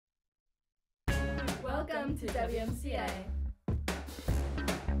Welcome to WMCA.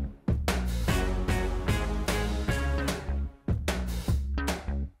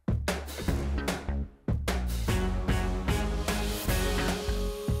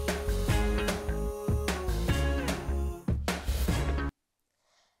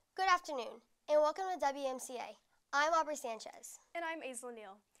 Good afternoon, and welcome to WMCA. I'm Aubrey Sanchez. And I'm Aisla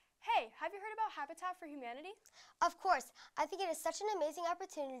Neal. Hey, have you heard about Habitat for Humanity? Of course, I think it is such an amazing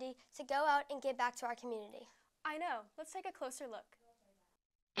opportunity to go out and give back to our community. I know. Let's take a closer look.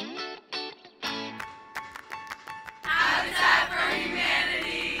 Habitat for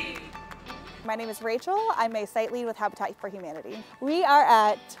Humanity! My name is Rachel. I'm a site lead with Habitat for Humanity. We are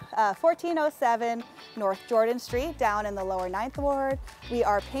at 1407 North Jordan Street down in the lower 9th Ward. We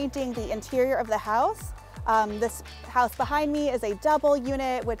are painting the interior of the house. This house behind me is a double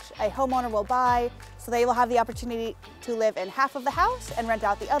unit which a homeowner will buy, so they will have the opportunity to live in half of the house and rent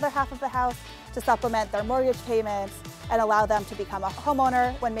out the other half of the house to supplement their mortgage payments and allow them to become a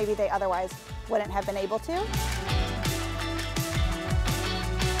homeowner when maybe they otherwise wouldn't have been able to.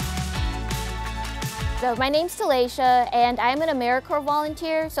 So my name's Talacia, and I'm an AmeriCorps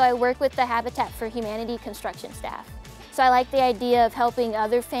volunteer, so I work with the Habitat for Humanity construction staff. So I like the idea of helping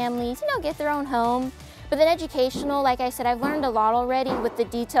other families, get their own home. But then educational, like I said, I've learned a lot already with the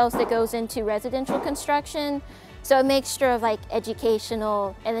details that goes into residential construction. So a mixture of like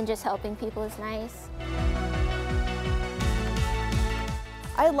educational and then just helping people is nice.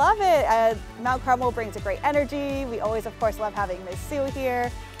 I love it. Mount Carmel brings a great energy. We always, of course, love having Ms. Sue here,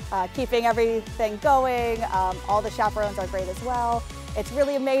 keeping everything going. All the chaperones are great as well. It's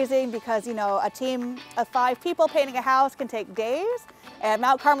really amazing because, a team of 5 people painting a house can take days, and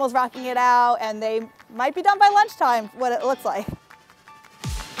Mount Carmel's rocking it out, and they might be done by lunchtime, what it looks like.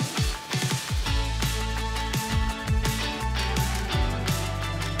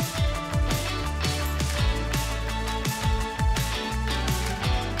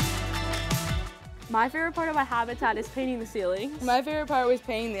 My favorite part about Habitat is painting the ceilings. My favorite part was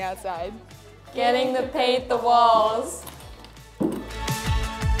painting the outside. Getting to paint the walls.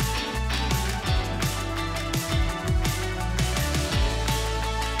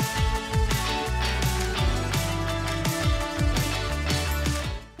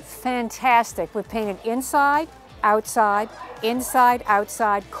 Fantastic. We've painted inside, outside,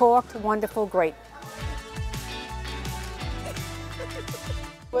 caulked, wonderful, great.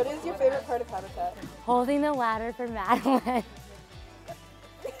 What is your favorite part of Habitat? Holding the ladder for Madeline.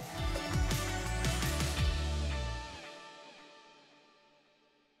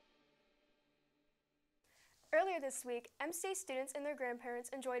 Earlier this week, MCA students and their grandparents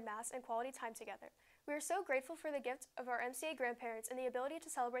enjoyed Mass and quality time together. We are so grateful for the gift of our MCA grandparents and the ability to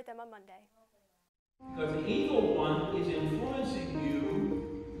celebrate them on Monday. Because the evil one is influencing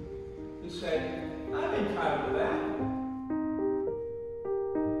you to say, I'm entitled to that.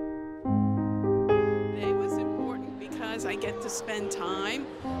 Today was important because I get to spend time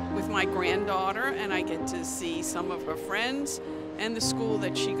with my granddaughter and I get to see some of her friends and the school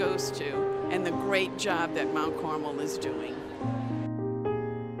that she goes to and the great job that Mount Carmel is doing.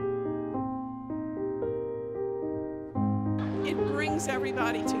 It brings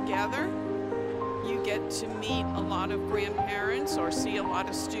everybody together. You get to meet a lot of grandparents or see a lot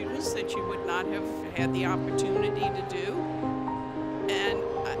of students that you would not have had the opportunity to do. And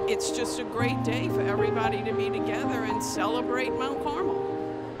it's just a great day for everybody to be together and celebrate Mount Carmel.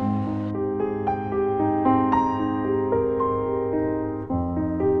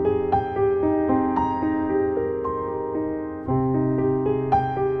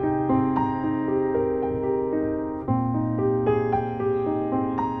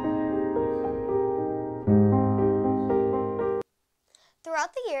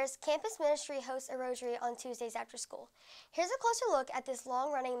 Throughout the years, Campus Ministry hosts a rosary on Tuesdays after school. Here's a closer look at this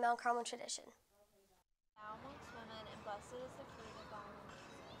long-running Mount Carmel tradition.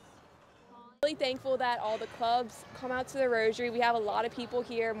 Really thankful that all the clubs come out to the rosary. We have a lot of people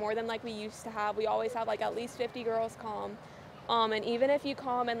here, more than like we used to have. We always have like at least 50 girls come. And even if you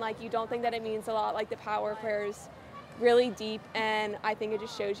come and like you don't think that it means a lot, like the power of prayer is really deep, and I think it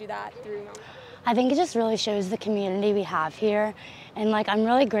just shows you that through Mount Carmel. I think it just really shows the community we have here, and like I'm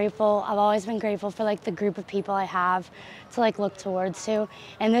really grateful. I've always been grateful for like the group of people I have to like look towards to,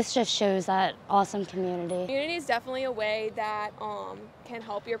 and this just shows that awesome community. Community is definitely a way that can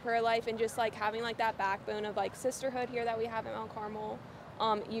help your prayer life, and just like having like that backbone of like sisterhood here that we have at Mount Carmel.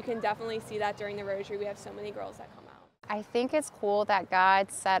 You can definitely see that during the rosary. We have so many girls that come out. I think it's cool that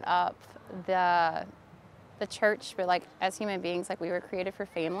God set up the church, but like as human beings, like we were created for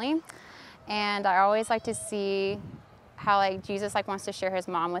family. And I always like to see how like Jesus like wants to share his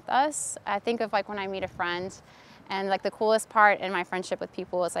mom with us. I think of like when I meet a friend, and like the coolest part in my friendship with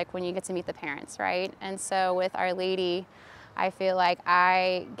people is like when you get to meet the parents, right? And so with Our Lady, I feel like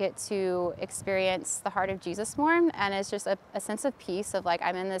I get to experience the heart of Jesus more, and it's just a sense of peace of like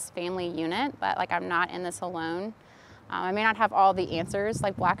I'm in this family unit, but like I'm not in this alone. I may not have all the answers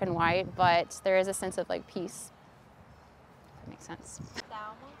like black and white, but there is a sense of like peace. That makes sense.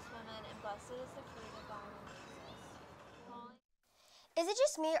 Thou amongst women, and blessed is the fruit of thy womb, Jesus. Is it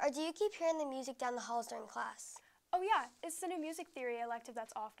just me, or do you keep hearing the music down the halls during class? Oh yeah, it's the new music theory elective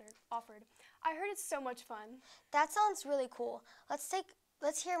that's offered. I heard it's so much fun. That sounds really cool.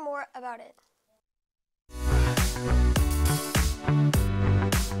 Let's hear more about it.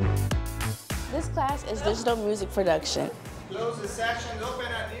 This class is digital music production.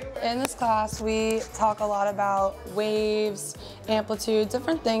 In this class, we talk a lot about waves, amplitude,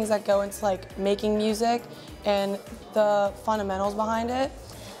 different things that go into like making music and the fundamentals behind it.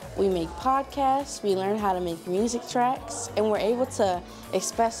 We make podcasts, we learn how to make music tracks, and we're able to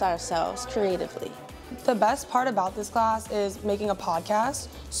express ourselves creatively. The best part about this class is making a podcast.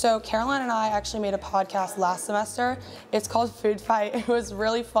 So Caroline and I actually made a podcast last semester. It's called Food Fight. It was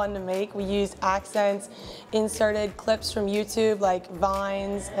really fun to make. We used accents, inserted clips from YouTube like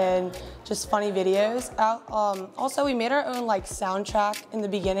Vines and just funny videos. Also, we made our own like soundtrack in the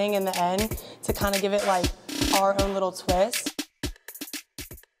beginning and the end to kind of give it like our own little twist.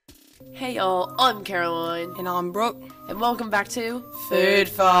 Hey y'all, I'm Caroline. And I'm Brooke. And welcome back to Food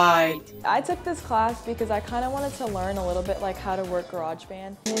Fight. I took this class because I kind of wanted to learn a little bit like how to work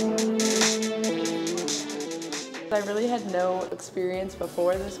GarageBand. I really had no experience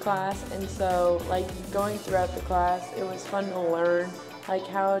before this class, and so like going throughout the class, it was fun to learn like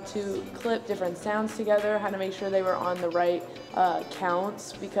how to clip different sounds together, how to make sure they were on the right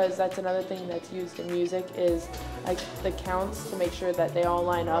counts, because that's another thing that's used in music is like the counts to make sure that they all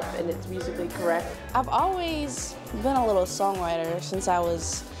line up and it's musically correct. I've always been a little songwriter since I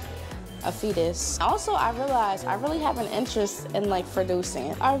was a fetus. Also, I realized I really have an interest in like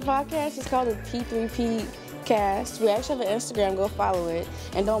producing. Our podcast is called the P3P Cast. We actually have an Instagram, go follow it,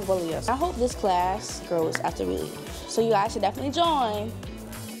 and don't bully us. I hope this class grows after we leave. So you guys should definitely join.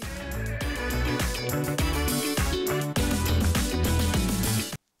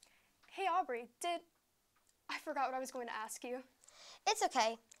 Hey Aubrey, I forgot what I was going to ask you. It's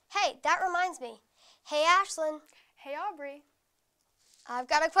okay. Hey, that reminds me. Hey Ashlyn. Hey Aubrey. I've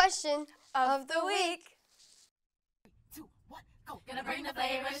got a question of the week. 3, 2, 1, go. Gonna bring the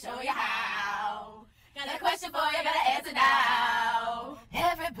flavor, show you how. Got a question for you, gotta answer now.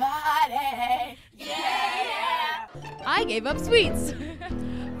 Everybody, yeah. I gave up sweets.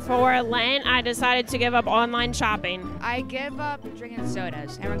 For Lent, I decided to give up online shopping. I give up drinking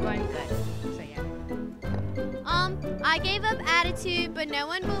sodas, and we're going good. So yeah. I gave up attitude, but no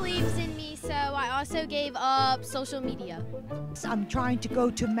one believes in me, so I also gave up social media. I'm trying to go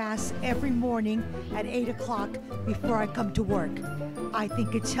to Mass every morning at 8 o'clock before I come to work. I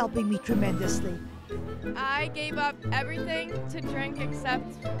think it's helping me tremendously. I gave up everything to drink except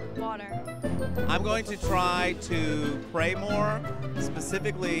water. I'm going to try to pray more,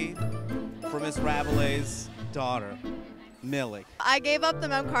 specifically for Miss Rabelais' daughter, Millie. I gave up the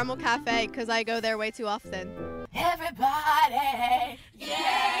Mount Carmel Cafe because I go there way too often. Everybody,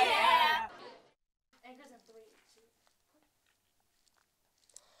 yeah.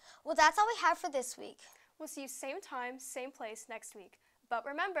 Well, that's all we have for this week. We'll see you same time, same place next week. But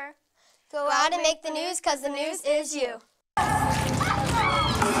remember, go out and make the news, because the news is you.